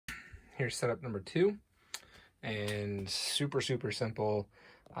here's setup number 2, and super simple.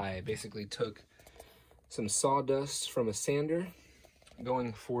 I basically took some sawdust from a sander,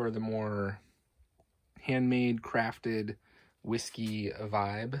 going for the more handmade, crafted whiskey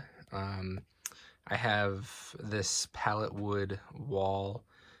vibe. I have this pallet wood wall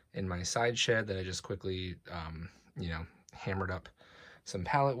in my side shed that I just quickly, you know, hammered up some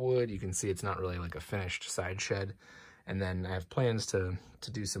pallet wood. You can see it's not really like a finished side shed. And then I have plans to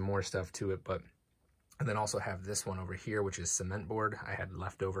do some more stuff to it, but and then also have this one over here, which is cement board. I had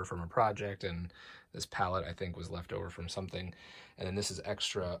left over from a project, and this pallet I think was left over from something. And then this is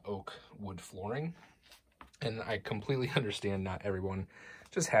extra oak wood flooring. And I completely understand not everyone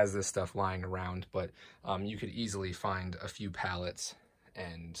just has this stuff lying around, but you could easily find a few pallets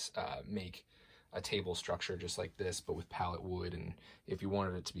and make a table structure just like this, but with pallet wood. And if you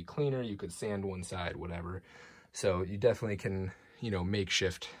wanted it to be cleaner, you could sand one side, whatever. So you definitely can, you know,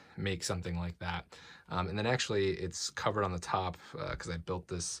 makeshift make something like that. And then actually it's covered on the top because I built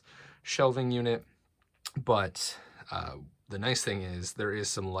this shelving unit. But the nice thing is there is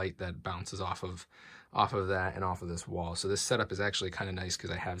some light that bounces off of that and off of this wall. So this setup is actually kind of nice because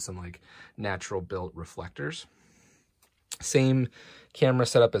I have some like natural built reflectors. Same camera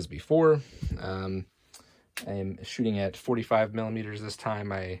setup as before. I'm shooting at 45 millimeters this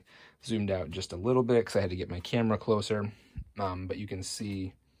time. I zoomed out just a little bit because I had to get my camera closer. But you can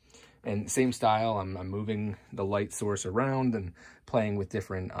see, and same style, I'm moving the light source around and playing with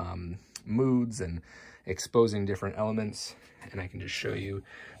different moods and exposing different elements. And I can just show you.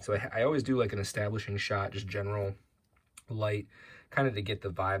 So I always do like an establishing shot, just general light, kind of to get the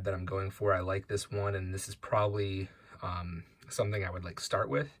vibe that I'm going for. I like this one, and this is probably something I would like start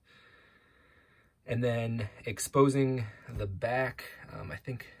with. And then exposing the back, I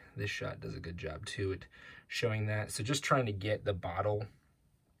think this shot does a good job too at showing that. So just trying to get the bottle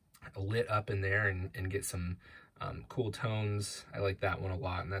lit up in there and get some cool tones. I like that one a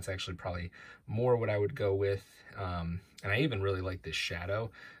lot, and that's actually probably more what I would go with. And I even really like this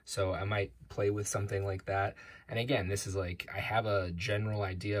shadow, so I might play with something like that. And again, this is like, I have a general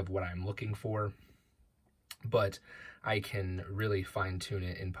idea of what I'm looking for, but I can really fine tune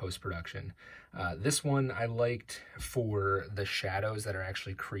it in post-production. This one I liked for the shadows that are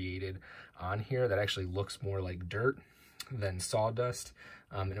actually created on here. That actually looks more like dirt than sawdust.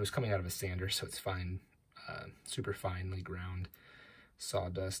 And it was coming out of a sander, so it's fine, super finely ground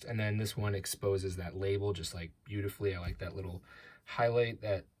sawdust. And then this one exposes that label just like beautifully. I like that little highlight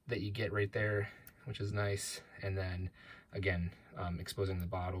that you get right there, which is nice. And then again, exposing the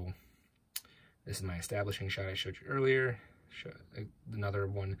bottle. This is my establishing shot I showed you earlier. Another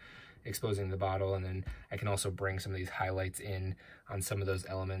one exposing the bottle, and then I can also bring some of these highlights in on some of those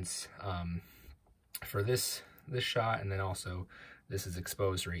elements for this shot. And then also this is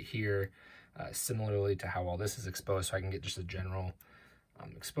exposed right here, similarly to how all this is exposed, so I can get just a general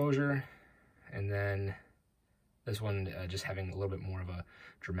exposure. And then this one just having a little bit more of a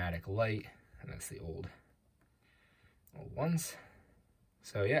dramatic light, and that's the old ones.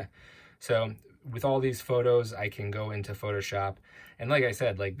 So yeah, so with all these photos, I can go into Photoshop, and like I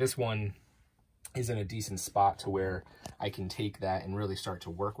said, like this one is in a decent spot to where I can take that and really start to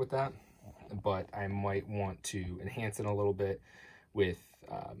work with that. But I might want to enhance it a little bit with,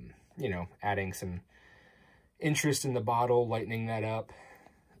 you know, adding some interest in the bottle, lightening that up,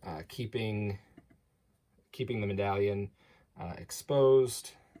 keeping the medallion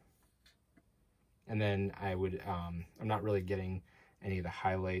exposed. And then I would, I'm not really getting any of the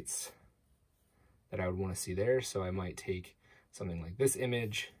highlights that I would want to see there. So I might take something like this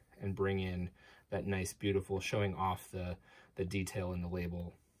image and bring in that nice, beautiful, showing off the detail in the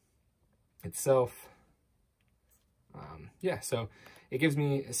label itself. Yeah, so it gives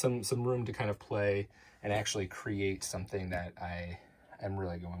me some room to kind of play and actually create something that I am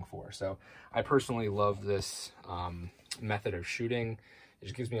really going for. So I personally love this method of shooting. It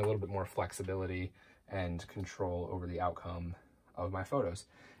just gives me a little bit more flexibility and control over the outcome of my photos.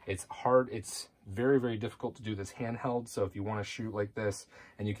 It's hard, it's very, very difficult to do this handheld. So if you want to shoot like this,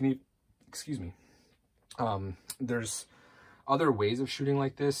 and you can, excuse me, there's other ways of shooting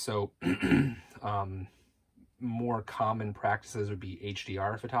like this. So more common practices would be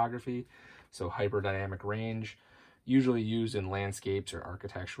HDR photography. So hyperdynamic range, usually used in landscapes or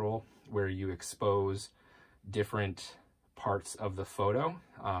architectural, where you expose different parts of the photo.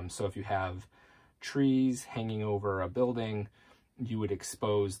 So if you have trees hanging over a building, you would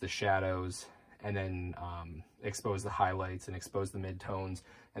expose the shadows and then expose the highlights and expose the midtones,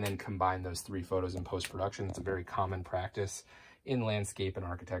 and then combine those three photos in post-production. It's a very common practice in landscape and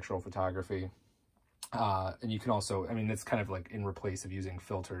architectural photography. And you can also, I mean, that's kind of like in replace of using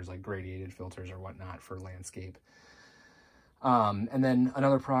filters, like gradiated filters or whatnot for landscape. And then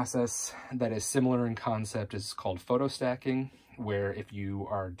another process that is similar in concept is called photo stacking, where if you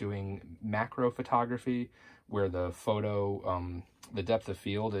are doing macro photography, where the photo, the depth of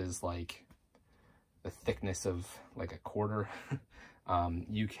field is like the thickness of like a quarter,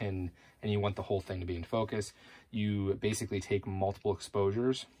 you can, and you want the whole thing to be in focus, you basically take multiple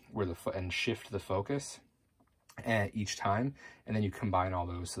exposures where and shift the focus at each time, and then you combine all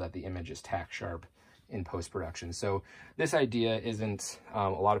those so that the image is tack sharp in post-production. So this idea isn't, a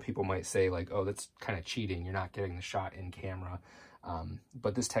lot of people might say like, oh, that's kind of cheating, you're not getting the shot in camera.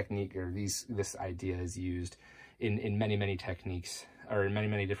 But this technique, or this idea is used in many techniques, or in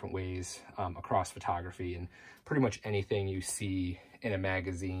many different ways across photography, and pretty much anything you see in a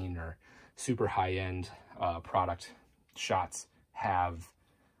magazine or super high-end product shots have,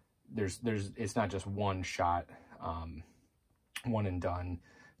 it's not just one shot, one and done.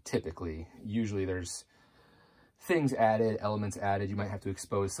 Typically, usually there's things added, elements added. You might have to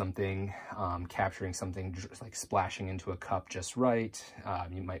expose something, capturing something, just like splashing into a cup just right.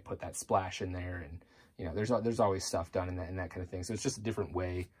 You might put that splash in there, and you know, there's always stuff done in that kind of thing. So it's just a different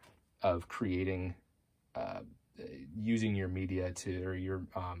way of creating, using your media to, or your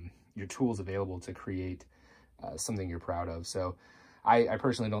tools available to create something you're proud of. So I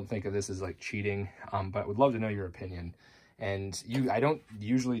personally don't think of this as like cheating, but would love to know your opinion. And I don't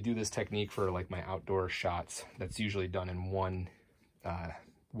usually do this technique for like my outdoor shots. That's usually done in one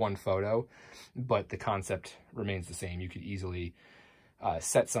photo, but the concept remains the same. You could easily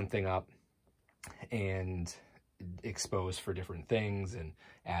set something up and expose for different things and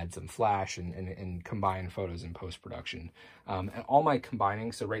add some flash and combine photos in post-production. And all my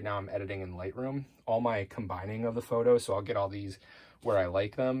combining, so right now I'm editing in Lightroom, all my combining of the photos, so I'll get all these where I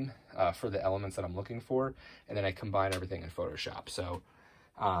like them for the elements that I'm looking for, and then I combine everything in Photoshop. So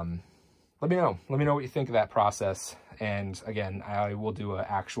let me know what you think of that process. And again, I will do an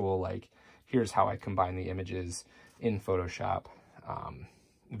actual, like, here's how I combine the images in Photoshop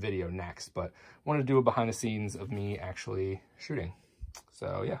video next, but I wanted to do a behind the scenes of me actually shooting.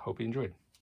 So yeah, hope you enjoyed.